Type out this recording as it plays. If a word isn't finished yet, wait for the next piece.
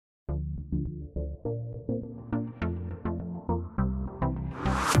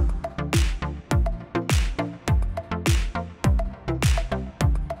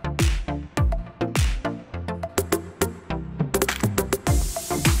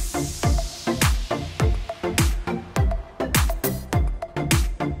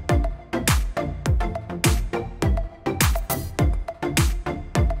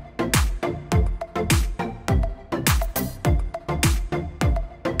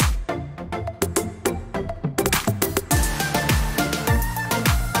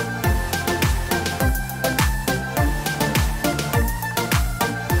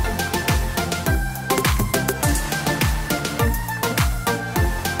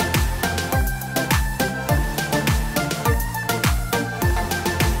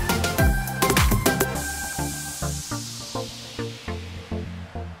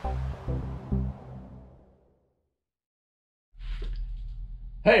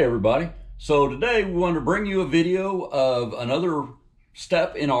Hey everybody, so today we want to bring you a video of another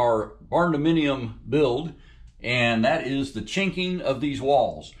step in our Barndominium build, and that is the chinking of these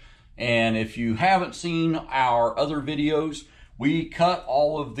walls. And if you haven't seen our other videos, we cut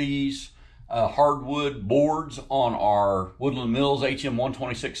all of these hardwood boards on our Woodland Mills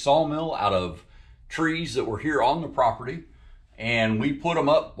HM126 sawmill out of trees that were here on the property, and we put them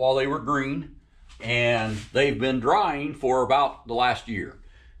up while they were green, and they've been drying for about the last year.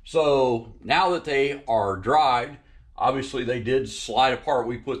 So now that they are dried, obviously they did slide apart.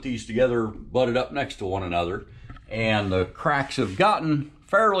 We put these together, butted up next to one another, and the cracks have gotten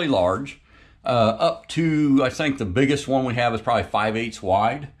fairly large, up to, I think the biggest one we have is probably 5/8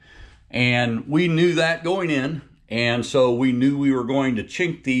 wide. And we knew that going in, and so we knew we were going to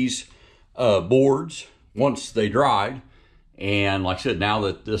chink these boards once they dried. And like I said, now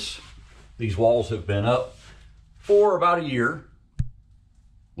that these walls have been up for about a year,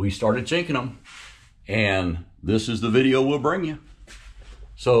 we started chinking them, and this is the video we'll bring you.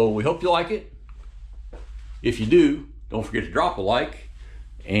 So we hope you like it. If you do, don't forget to drop a like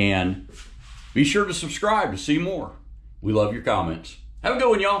and be sure to subscribe to see more. We love your comments. Have a good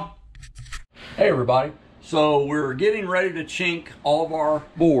one, y'all. Hey everybody, so we're getting ready to chink all of our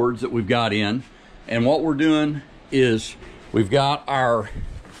boards that we've got in, and what we're doing is we've got our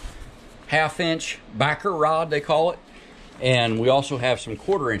 1/2-inch backer rod, they call it, and we also have some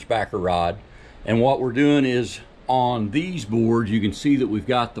 1/4-inch backer rod. And what we're doing is on these boards, you can see that we've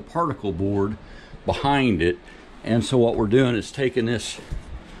got the particle board behind it. And so what we're doing is taking this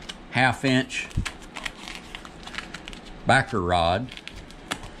 1/2-inch backer rod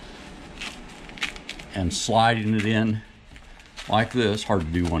and sliding it in like this. Hard to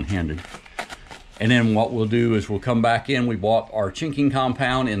do one-handed. And then what we'll do is we'll come back in. We bought our chinking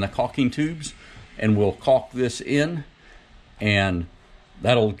compound in the caulking tubes, and we'll caulk this in, and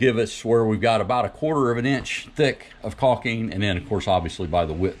that'll give us where we've got about 1/4 of an inch thick of caulking, and then of course obviously by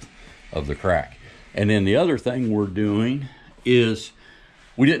the width of the crack. And then the other thing we're doing is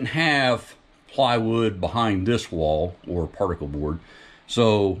we didn't have plywood behind this wall or particle board,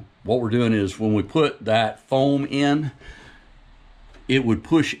 so what we're doing is when we put that foam in, it would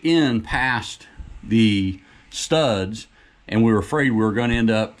push in past the studs, and we were afraid we were going to end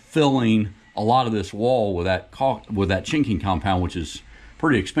up filling a lot of this wall with that chinking compound, which is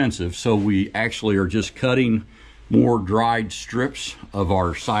pretty expensive. So we actually are just cutting more dried strips of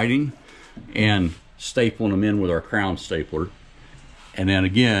our siding and stapling them in with our crown stapler. And then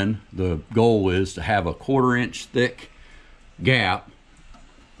again, the goal is to have a 1/4-inch thick gap,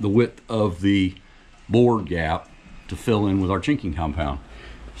 the width of the board gap, to fill in with our chinking compound.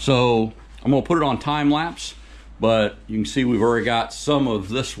 So I'm gonna put it on time lapse, but you can see we've already got some of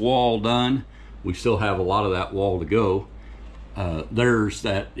this wall done. We still have a lot of that wall to go. There's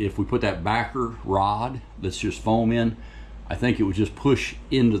that, if we put that backer rod that's just foam in, I think it would just push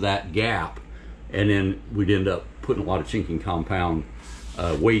into that gap, and then we'd end up putting a lot of chinking compound,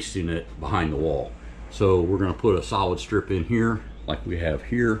 wasting it behind the wall. So we're gonna put a solid strip in here like we have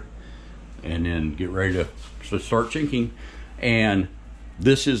here, and then get ready to start chinking. And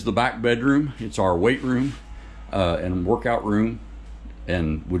this is the back bedroom. It's our weight room and workout room,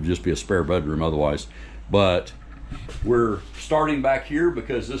 and would just be a spare bedroom otherwise. But we're starting back here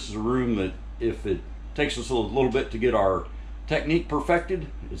because this is a room that if it takes us a little bit to get our technique perfected,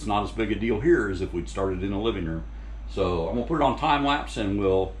 it's not as big a deal here as if we'd started in the living room. So I'm gonna put it on time lapse, and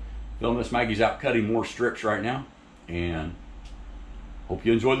we'll film this. Maggie's out cutting more strips right now, and hope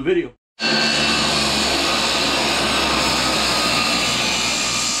you enjoy the video.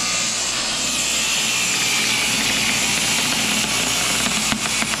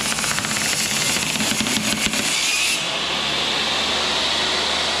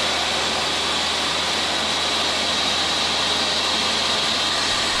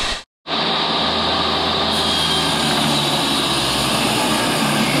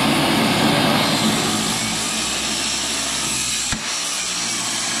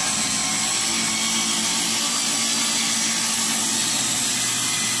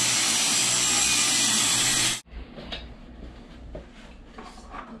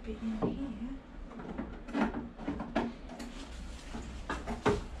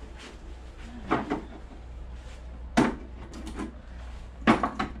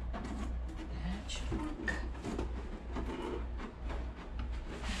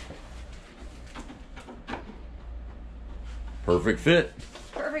 Perfect fit.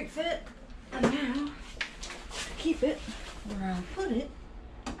 Perfect fit. And now, to keep it where I put it,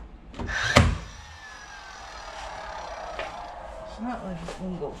 not like it's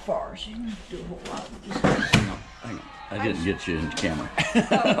gonna go far, so you don't have to do a whole lot. Hang on, hang on. I didn't get you in the camera.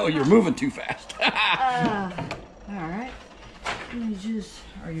 Oh, you're moving too fast. All right. Let me just,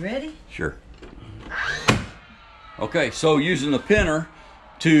 are you ready? Sure. Okay, so using the pinner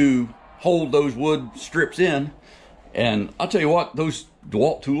to hold those wood strips in, and I'll tell you what, those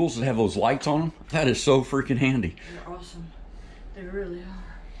DeWalt tools that have those lights on them, that is so freaking handy. They're awesome. They really are.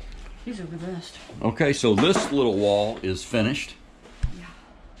 These are the best. Okay, so this little wall is finished. Yeah.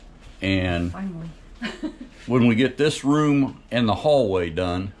 And Finally. when we get this room and the hallway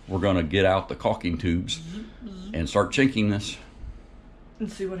done, we're gonna get out the caulking tubes and start chinking this.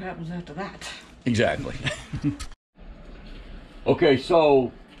 And see what happens after that. Exactly. Okay,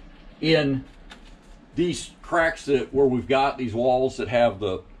 so in these cracks where we've got these walls that have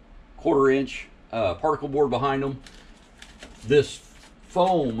the 1/4 inch particle board behind them, this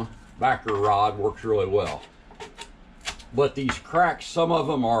foam backer rod works really well. But these cracks, some of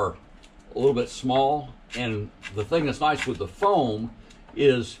them are a little bit small, and the thing that's nice with the foam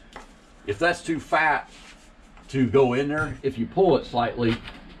is if that's too fat to go in there, if you pull it slightly,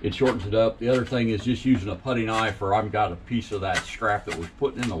 it shortens it up. The other thing is just using a putty knife, or I've got a piece of that scrap that was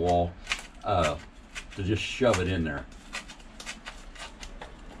put in the wall to just shove it in there.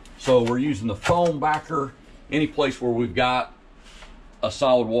 So we're using the foam backer any place where we've got a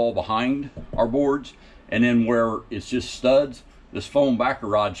solid wall behind our boards, and then where it's just studs, this foam backer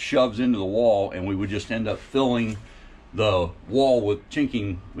rod shoves into the wall, and we would just end up filling the wall with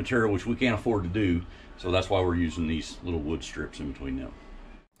chinking material, which we can't afford to do. So that's why we're using these little wood strips in between them.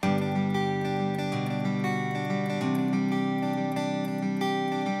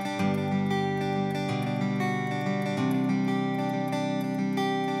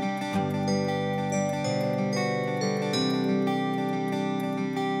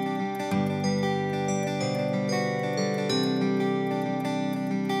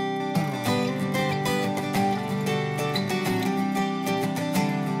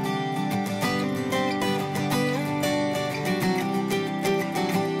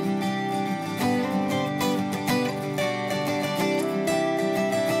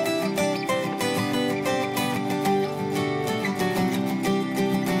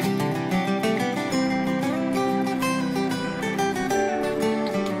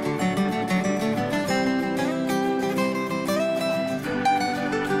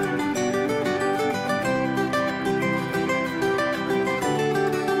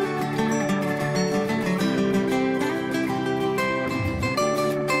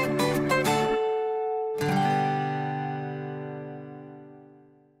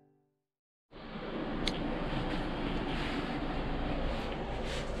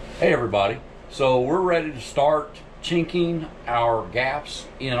 Hey everybody, so we're ready to start chinking our gaps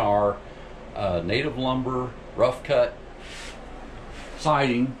in our native lumber rough cut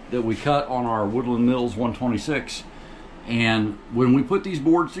siding that we cut on our Woodland Mills 126. And when we put these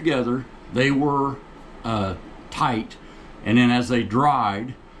boards together, they were tight, and then as they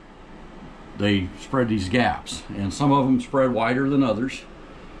dried, they spread these gaps, and some of them spread wider than others.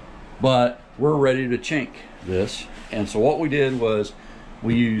 But we're ready to chink this, and so what we did was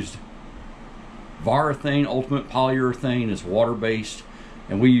we used Varathane Ultimate Polyurethane. It's water-based,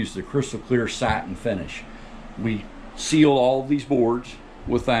 and we used the crystal clear satin finish. We sealed all of these boards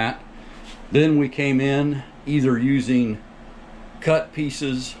with that. Then we came in either using cut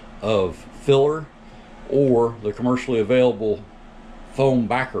pieces of filler or the commercially available foam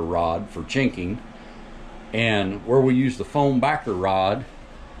backer rod for chinking. And where we used the foam backer rod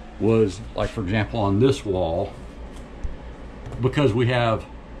was, like for example on this wall, because we have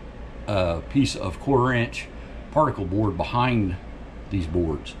a piece of 1/4 inch particle board behind these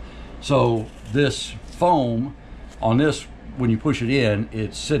boards. So this foam on this, when you push it in,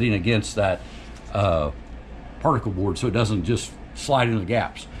 it's sitting against that particle board, so it doesn't just slide into the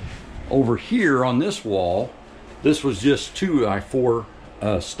gaps. Over here on this wall, this was just 2x4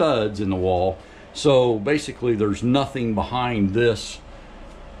 studs in the wall. So basically there's nothing behind this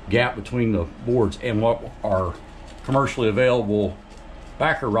gap between the boards, and what our commercially available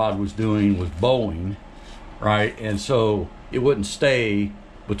backer rod was doing was bowing, right? And so it wouldn't stay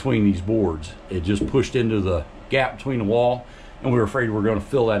between these boards. It just pushed into the gap between the wall, and we were afraid we were going to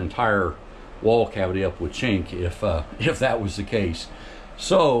fill that entire wall cavity up with chink if that was the case.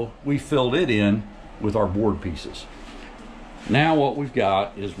 So we filled it in with our board pieces. Now what we've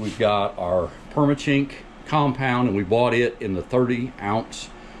got is we've got our Perma-Chink compound, and we bought it in the 30-ounce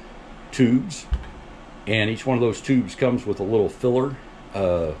tubes, and each one of those tubes comes with a little filler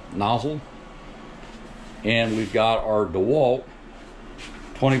nozzle. And we've got our DeWalt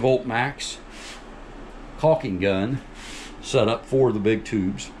 20 volt max caulking gun, set up for the big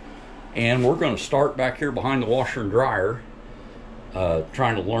tubes. And we're going to start back here behind the washer and dryer,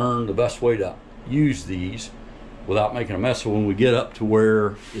 trying to learn the best way to use these without making a mess. So when we get up to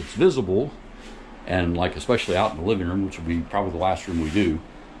where it's visible, and like especially out in the living room, which will be probably the last room we do,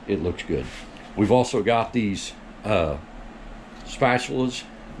 it looks good. We've also got these spatulas.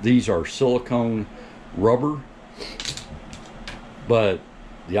 These are silicone rubber, but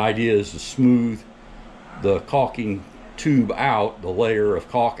the idea is to smooth the caulking tube out, the layer of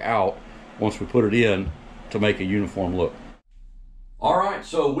caulk out, once we put it in, to make a uniform look. All right,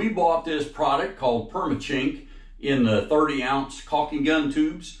 so we bought this product called Perma-Chink in the 30-ounce caulking gun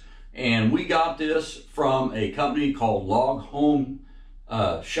tubes, and we got this from a company called Log Home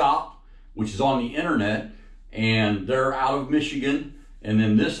Shoppe, which is on the internet, and they're out of Michigan. And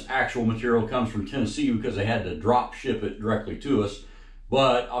then this actual material comes from Tennessee because they had to drop ship it directly to us.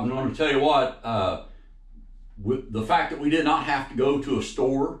 But I'm going to tell you what, with the fact that we did not have to go to a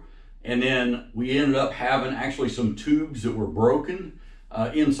store, and then we ended up having actually some tubes that were broken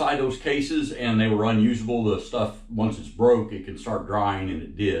inside those cases, and they were unusable. The stuff, once it's broke, it can start drying, and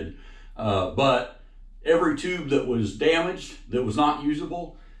it did. But every tube that was damaged, that was not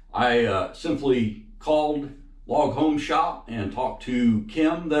usable, I simply called Log Home Shoppe and talked to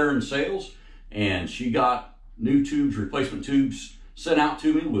Kim there in sales, and she got new tubes, replacement tubes, sent out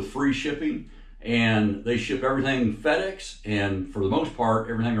to me with free shipping. And they ship everything FedEx, and for the most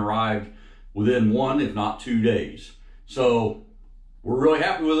part, everything arrived within 1, if not 2 days. So we're really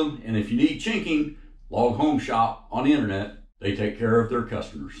happy with them. And if you need chinking, Log Home Shoppe on the internet, they take care of their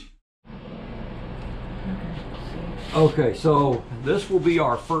customers. Okay, so this will be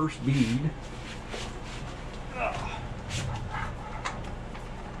our first bead.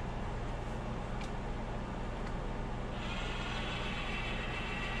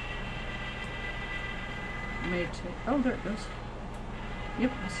 Oh, there it goes.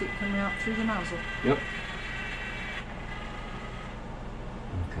 Yep, I see it coming out through the nozzle. Yep.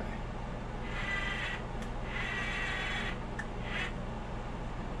 Okay.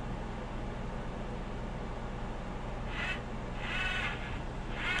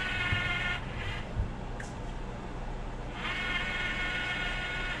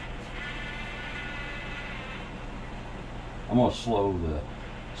 I'm going to slow the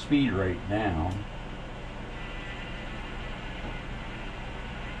speed rate down.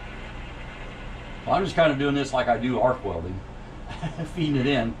 Well, I'm just kind of doing this like I do arc welding, feeding it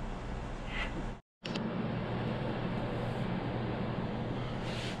in.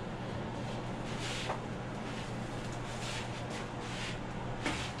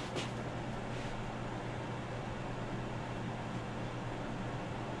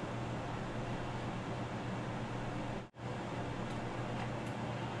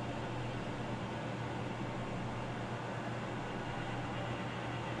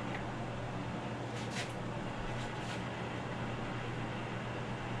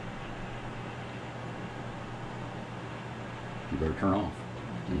 You better turn off.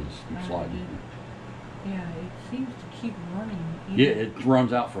 Just keep sliding. Yeah, it seems to keep running. Yeah, it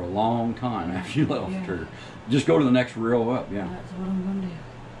runs out for a long time after you let off the trigger. Just go to the next reel up, yeah. That's what I'm going to do.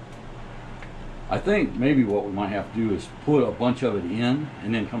 I think maybe what we might have to do is put a bunch of it in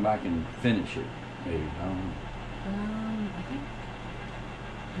and then come back and finish it. Maybe, I don't know. I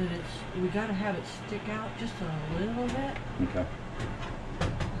think that we got to have it stick out just a little bit. Okay.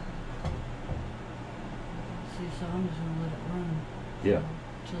 See, so I'm just going to let it run. Yeah.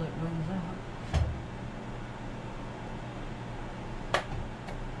 Until it runs out.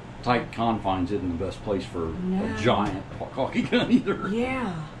 Tight confines isn't the best place for a giant caulking gun either.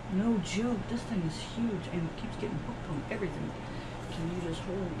 Yeah, no joke. This thing is huge and it keeps getting hooked on everything. Can you just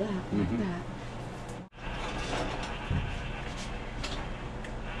hold that like that?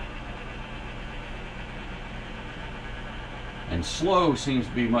 And slow seems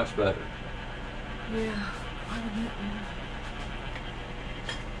to be much better. Yeah, I'll admit, man.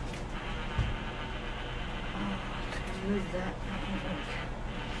 Oh, let's move that.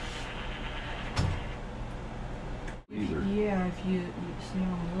 Either. Yeah, if you see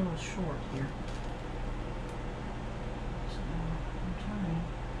I'm a little short here. So I'm trying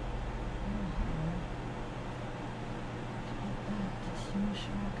real hard to get that to smush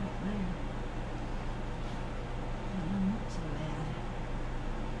back up there. Not so bad.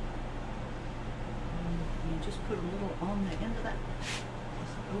 And you just put a little on the end of that.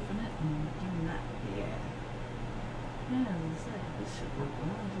 Just open it and give me that. Yeah. Yeah, this should work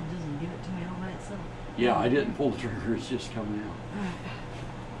well. It doesn't give it to me all by itself. Yeah, I didn't pull the trigger, it's just coming out. Alright.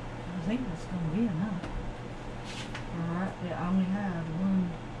 I think that's going to be enough. Alright, yeah, I only had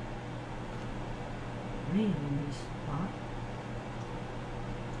one really loose spot.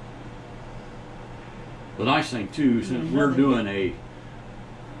 The nice thing too, since we're doing a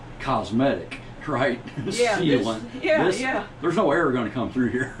cosmetic, right? Yeah, sealant. yeah. There's no air going to come through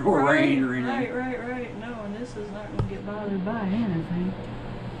here, or rain or anything. Right. No, and this is not going to get bothered by anything.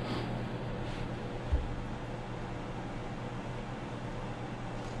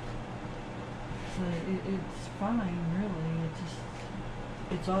 So it's fine, really.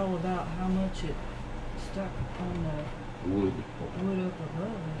 It's all about how much it stuck on the Wood. up above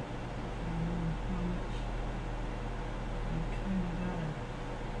it. And how much you kind of got to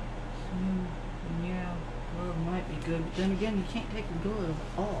smooth. And yeah, glove might be good, but then again, you can't take the glove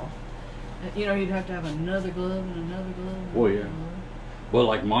off. You know, you'd have to have another glove and another glove. And Oh, yeah. another glove. Well,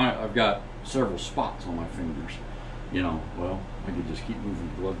 like I've got several spots on my fingers. You know, well, I could just keep moving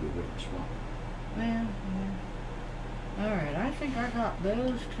the glove to a different spot. Yeah. Alright, I think I got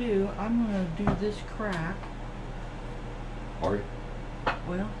those two. I'm going to do this crack. Are you?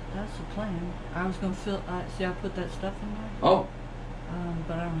 Well, that's the plan. I was going to fill, see I put that stuff in there? Oh,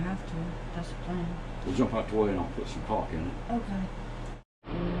 But I don't have to. That's the plan. we'll jump out the way and I'll put some caulk in it. Okay.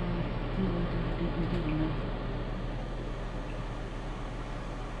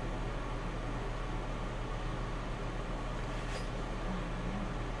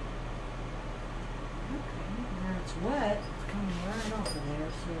 Where it's wet, it's coming right off of there,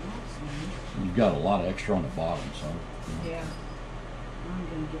 so that's nice. You've got a lot of extra on the bottom, so. Yeah. I'm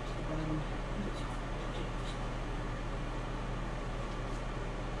going to get to the bottom.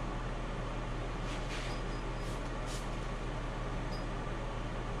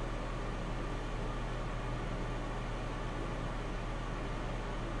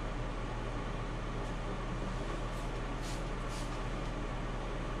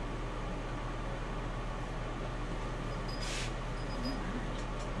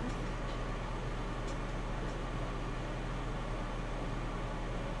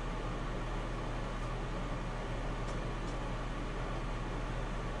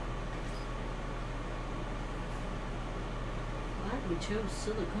 We chose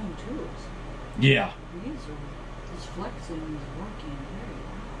silicone tools. Yeah. This flexing is working very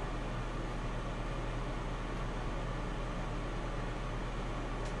well.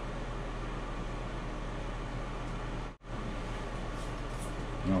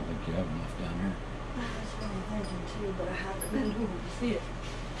 I don't think you have enough down here. That's what I'm thinking too, but I have to bend over to see it.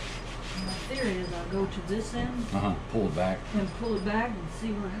 And my theory is I'll go to this end Pull it back. and pull it back and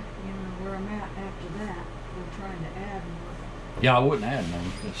see where I'm at after that. We're trying to add more. Yeah, I wouldn't add none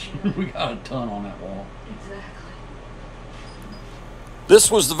because we got a ton on that wall. Exactly.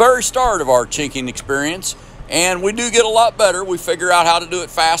 This was the very start of our chinking experience, and we do get a lot better. We figure out how to do it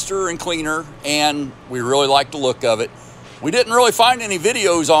faster and cleaner, and we really like the look of it. We didn't really find any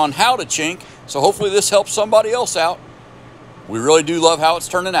videos on how to chink, so hopefully this helps somebody else out. We really do love how it's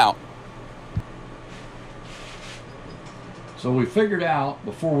turning out. So we figured out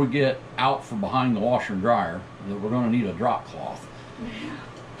before we get out from behind the washer and dryer that we're going to need a drop cloth. Yeah.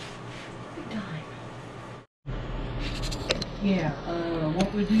 Big time. Yeah,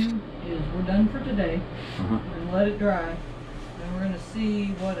 what we do is we're done for today. We're going to let it dry. Then we're going to see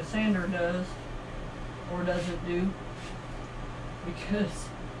what a sander does or doesn't do. Because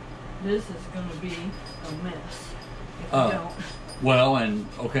this is going to be a mess if we don't. Well, and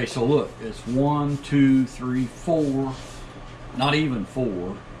okay, so look, it's 1, 2, 3, 4, not even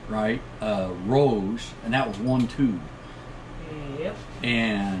 4, right? Rows, and that was 1 tube. Yep.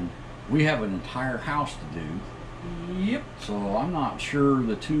 And we have an entire house to do. Yep. So I'm not sure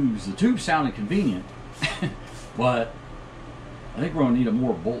the tubes sounded convenient, but I think we're gonna need a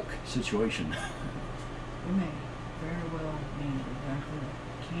more bulk situation. We may very well need exactly that.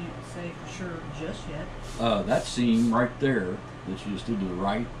 Can't say for sure just yet. That seam right there that you just did to the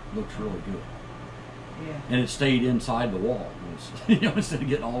right looks really good. Yeah. And it stayed inside the wall, instead of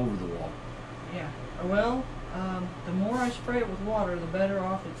getting all over the wall. Yeah. Well, the more I spray it with water, the better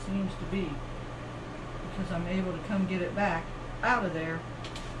off it seems to be. Because I'm able to come get it back out of there,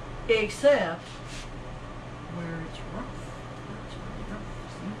 except where it's rough. That's really rough,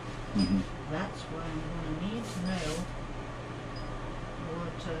 see? Mm-hmm. That's what I'm going to need to know.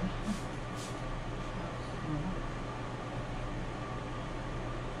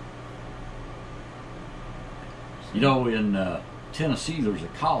 What, in Tennessee, there's a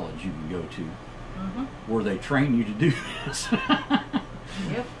college you can go to where they train you to do this.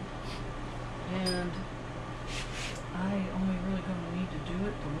 Yep. And I only really going to need to do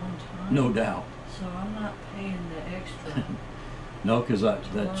it the one time. No doubt. So I'm not paying the extra. No, because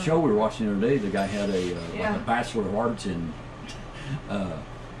that show we were watching the other day, the guy had like a Bachelor of Arts in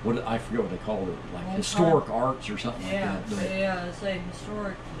what I forget what they call it, like Old historic time. arts or something Yeah, like that. yeah, it's a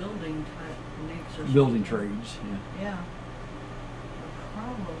historic building type techniques or something. Building trades, yeah. Yeah. The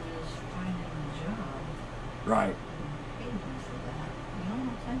problem is finding a job. Right. And paying for that. You know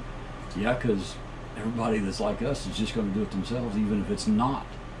what I'm saying? Yeah, because everybody that's like us is just going to do it themselves, even if it's not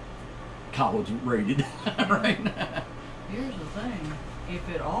college rated. Right. Here's the thing. If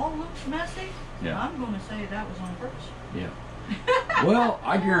it all looks messy, Yeah. I'm going to say that was on purpose. Yeah. Well,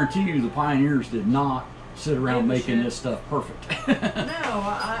 I guarantee you the pioneers did not sit around making shit. this stuff perfect. No,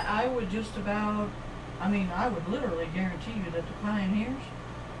 I would just about, I mean, I would literally guarantee you that the pioneers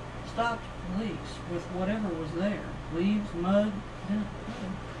stopped leaks with whatever was there. Leaves, mud.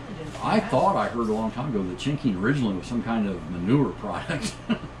 I thought I heard a long time ago that chinking originally was some kind of manure product.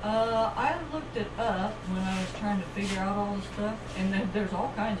 I looked it up when I was trying to figure out all this stuff, and then there's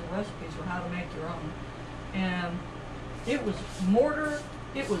all kinds of recipes for how to make your own. And it was mortar,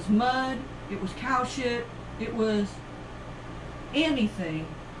 it was mud, it was cow shit, it was anything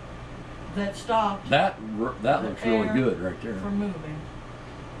that stopped that looks really good right there. from moving.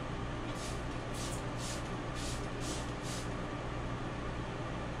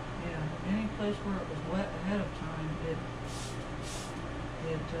 Yeah, any place where it was wet ahead of time, it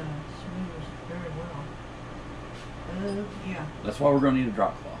smooths very well. Yeah. That's why we're going to need a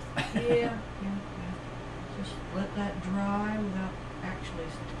drop cloth. Yeah. Just let that dry without actually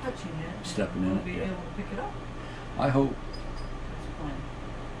touching it. Stepping in we'll it, be yeah. able to pick it up. I hope. That's the plan.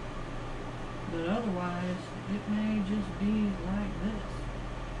 But otherwise, it may just be like this.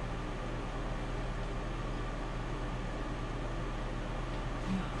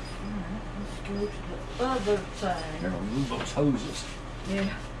 Alright, let's go to the other Here, side. we move those hoses. Yeah.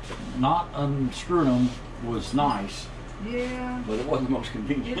 Not unscrewing them was nice, Yeah. but it wasn't the most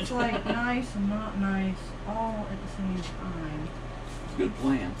convenient. It's like nice and not nice all at the same time. Good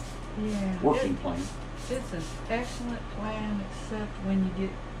plan. Yeah. Working plan. It's an excellent plan, except when you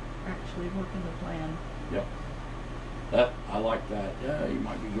get actually working the plan. Yep. That I like that. Yeah, you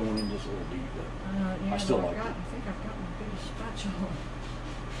might be going in just a little deep, but Yeah, I still but like it. I think I've got my biggest spatula.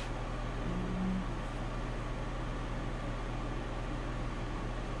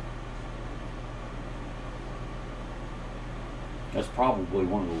 That's probably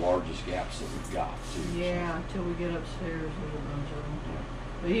one of the largest gaps that we've got too. Yeah, until we get upstairs, there's a bunch of them. Yeah.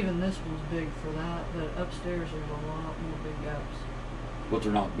 But even this one's big for that. But upstairs, there's a lot more big gaps. But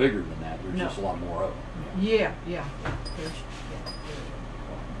they're not bigger than that. There's No. just a lot more of them. Yeah. There's a lot more.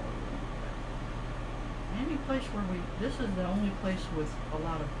 Any place where this is the only place with a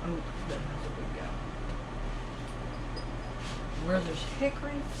lot of oak that has a big gap. Where there's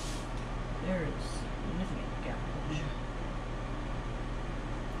hickory, there is significant gap.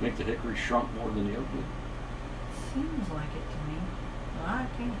 Think the hickory shrunk more than the oak did? Seems like it to me. Well, I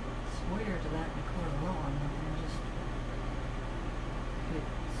can't swear to that in a court of law. It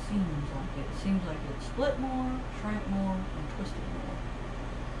seems like it. It seems like it split more, shrank more, and twisted more.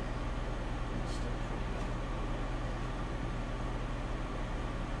 It's still pretty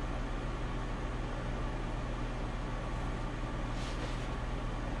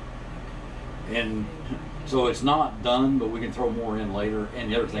bad. And so it's not done, but we can throw more in later.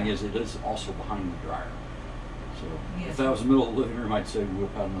 And the other thing is, it is also behind the dryer. So Yes. if that was the middle of the living room, I'd say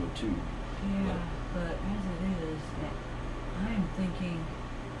whip out another tube. Yeah, but as it is, I am thinking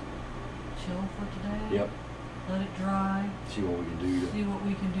chill for today. Yep. Let it dry. See what we can do. See what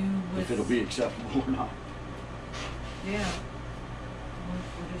we can do with. If it'll be acceptable or not. Yeah.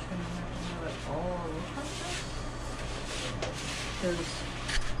 We're just gonna have to have it all like this. Because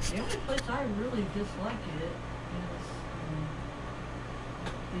the only place I really dislike it is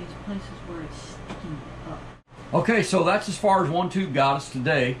these places where it's sticking up. Okay, so that's as far as one tube got us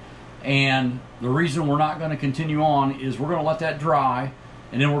today. And the reason we're not going to continue on is we're going to let that dry,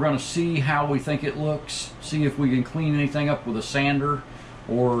 and then we're going to see how we think it looks, see if we can clean anything up with a sander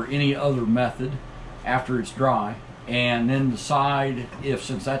or any other method after it's dry, and then decide if,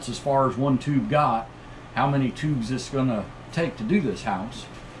 since that's as far as one tube got, how many tubes it's going to take to do this house.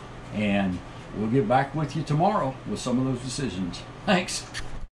 And we'll get back with you tomorrow with some of those decisions. Thanks.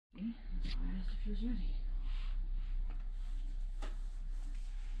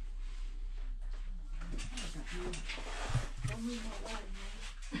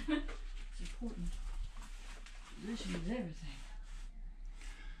 It's important. Position is everything.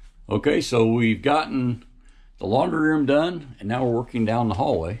 Okay, so we've gotten the laundry room done, and now we're working down the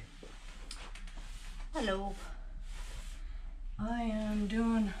hallway. Hello. I am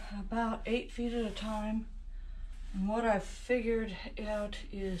doing about 8 feet at a time. And what I've figured out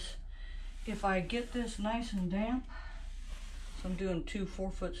is if I get this nice and damp, So I'm doing 2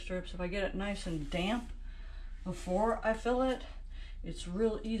 4-foot strips. If I get it nice and damp before I fill it, it's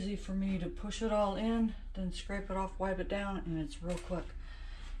real easy for me to push it all in, then scrape it off, wipe it down, and it's real quick.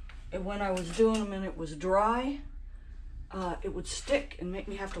 And when I was doing them and it was dry, it would stick and make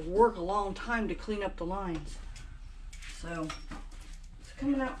me have to work a long time to clean up the lines. So it's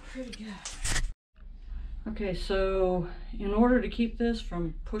coming out pretty good. Okay, so in order to keep this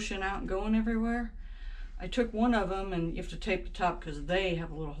from pushing out and going everywhere, I took one of them, and you have to tape the top because they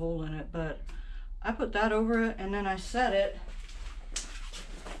have a little hole in it, but I put that over it, and then I set it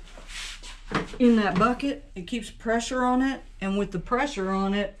in that bucket. It keeps pressure on it, and with the pressure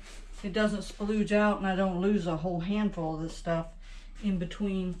on it, it doesn't splooge out, and I don't lose a whole handful of this stuff in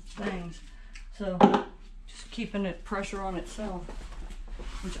between things. So just keeping it pressure on itself,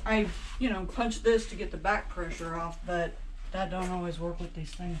 which I, punch this to get the back pressure off, but that don't always work with these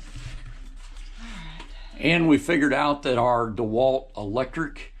things. All right. And we figured out that our DeWalt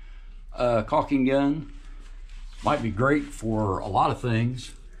electric caulking gun might be great for a lot of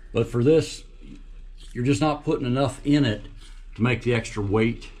things, but for this, you're just not putting enough in it to make the extra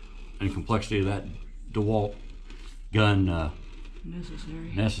weight and complexity of that DeWalt gun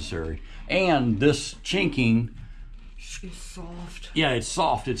necessary. And this chinking, it's soft. Yeah, it's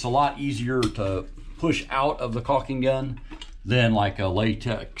soft. It's a lot easier to push out of the caulking gun than like a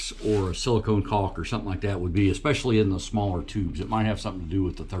latex or a silicone caulk or something like that would be, especially in the smaller tubes. It might have something to do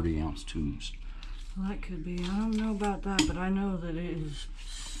with the 30-ounce tubes. Well, that could be. I don't know about that, but I know that it is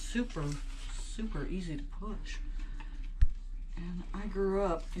super, super easy to push. And I grew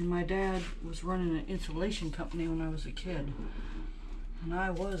up, and my dad was running an insulation company when I was a kid. And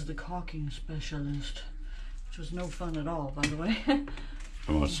I was the caulking specialist, which was no fun at all, by the way.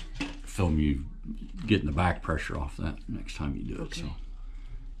 I must film you getting the back pressure off that next time you do it. Okay. So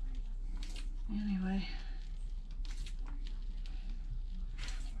anyway,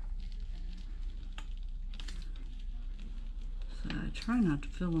 so I try not to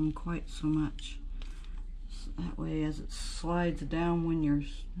fill them quite so much. So that way, as it slides down when you're,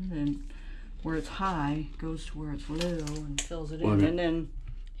 then where it's high goes to where it's low and fills it in. And then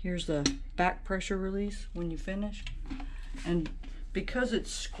here's the back pressure release when you finish. And because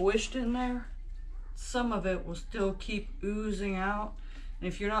it's squished in there, some of it will still keep oozing out. And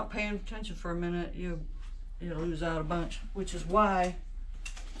if you're not paying attention for a minute, it'll ooze out a bunch, which is why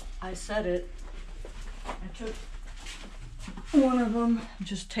I set it. I took one of them,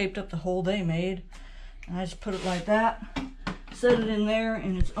 just taped up the hole they made, and I just put it like that, set it in there,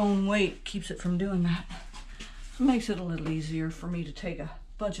 and its own weight keeps it from doing that. So it makes it a little easier for me to take a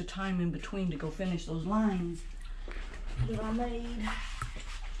bunch of time in between to go finish those lines that I made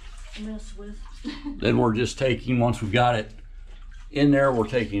mess with. then we're just taking, once we've got it in there, we're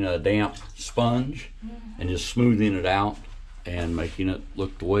taking a damp sponge and just smoothing it out and making it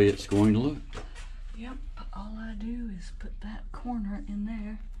look the way it's going to look. Yep, all I do is put that corner in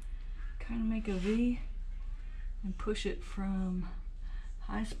there, kind of make a V, and push it from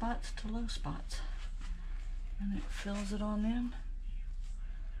high spots to low spots. And it fills it on in.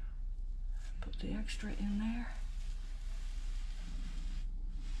 Put the extra in there.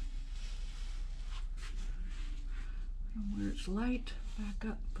 And where it's light,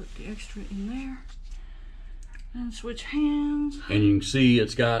 back up, put the extra in there. And switch hands. And you can see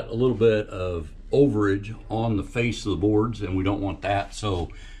it's got a little bit of overage on the face of the boards, and we don't want that. So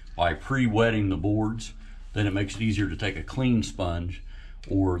by pre-wetting the boards, then it makes it easier to take a clean sponge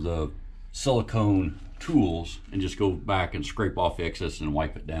or the silicone tools and just go back and scrape off the excess and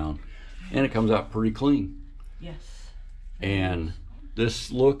wipe it down. And it comes out pretty clean. Yes. And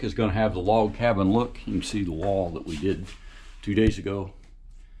this look is going to have the log cabin look. You can see the wall that we did 2 days ago.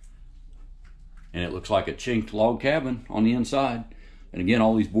 And it looks like a chinked log cabin on the inside. And again,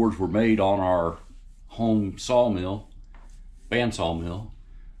 all these boards were made on our home sawmill, band sawmill.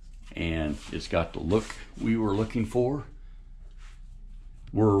 And it's got the look we were looking for.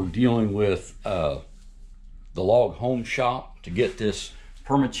 We're dealing with the Log Home Shoppe to get this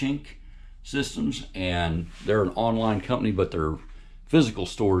Perma-Chink systems, and they're an online company, but they're physical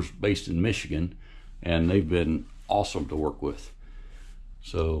stores based in Michigan, and they've been awesome to work with.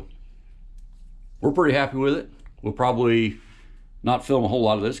 So we're pretty happy with it. We'll probably not film a whole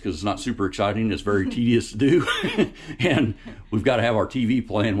lot of this because it's not super exciting. It's very tedious to do, and we've got to have our TV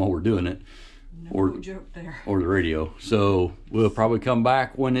playing while we're doing it, no joke there, or the radio. So we'll probably come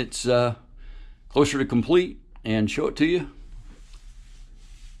back when it's closer to complete and show it to you.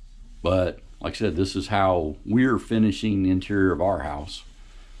 But like I said, this is how we're finishing the interior of our house,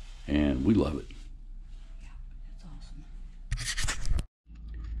 and we love it. Yeah, it's awesome.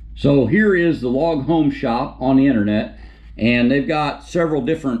 So here is the Log Home Shoppe on the internet, And they've got several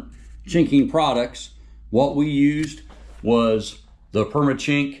different chinking products. What we used was the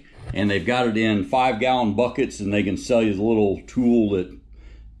Perma-Chink, and they've got it in 5-gallon buckets, and they can sell you the little tool that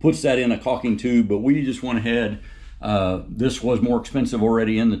puts that in a caulking tube. But we just went ahead, this was more expensive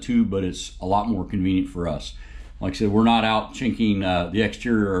already in the tube, but it's a lot more convenient for us. Like I said, we're not out chinking the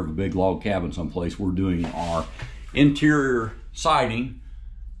exterior of a big log cabin someplace. We're doing our interior siding,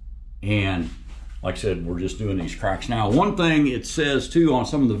 and like I said, we're just doing these cracks. Now, one thing it says too on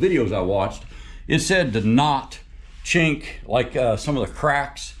some of the videos I watched, it said to not chink like some of the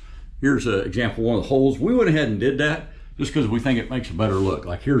cracks. Here's an example of one of the holes. We went ahead and did that just because we think it makes a better look.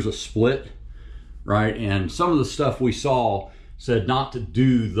 Like here's a split, right? And some of the stuff we saw said not to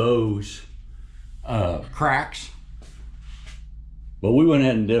do those cracks, but we went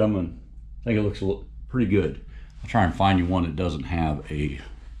ahead and did them, and I think it looks pretty good. I'll try and find you one that doesn't have a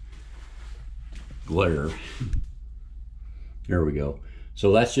glare. There we go.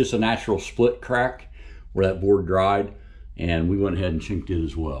 So that's just a natural split crack where that board dried, and we went ahead and chinked it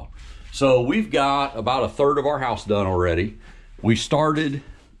as well. So we've got about 1/3 of our house done already. We started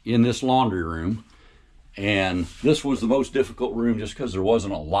in this laundry room, and this was the most difficult room just because there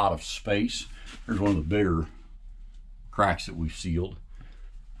wasn't a lot of space. There's one of the bigger cracks that we've sealed.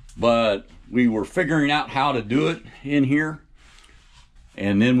 But we were figuring out how to do it in here.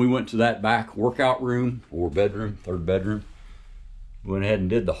 And then we went to that back workout room or bedroom, 3rd bedroom. We went ahead and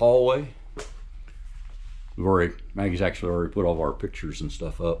did the hallway. Maggie's actually already put all of our pictures and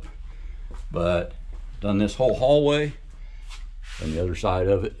stuff up. But done this whole hallway and the other side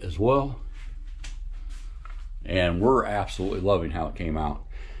of it as well. And we're absolutely loving how it came out.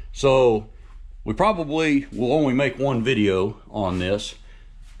 So we probably will only make one video on this,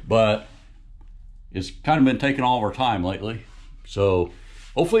 but it's kind of been taking all of our time lately. So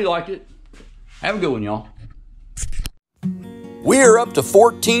hopefully you liked it. Have a good one, y'all. We are up to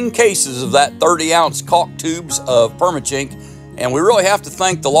 14 cases of that 30-ounce caulk tubes of Perma-Chink, and we really have to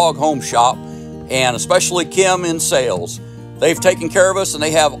thank the Log Home Shoppe, and especially Kim in sales. They've taken care of us, and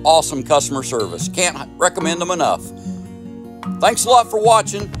they have awesome customer service. Can't recommend them enough. Thanks a lot for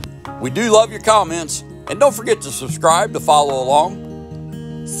watching. We do love your comments, and don't forget to subscribe to follow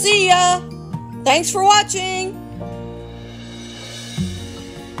along. See ya! Thanks for watching!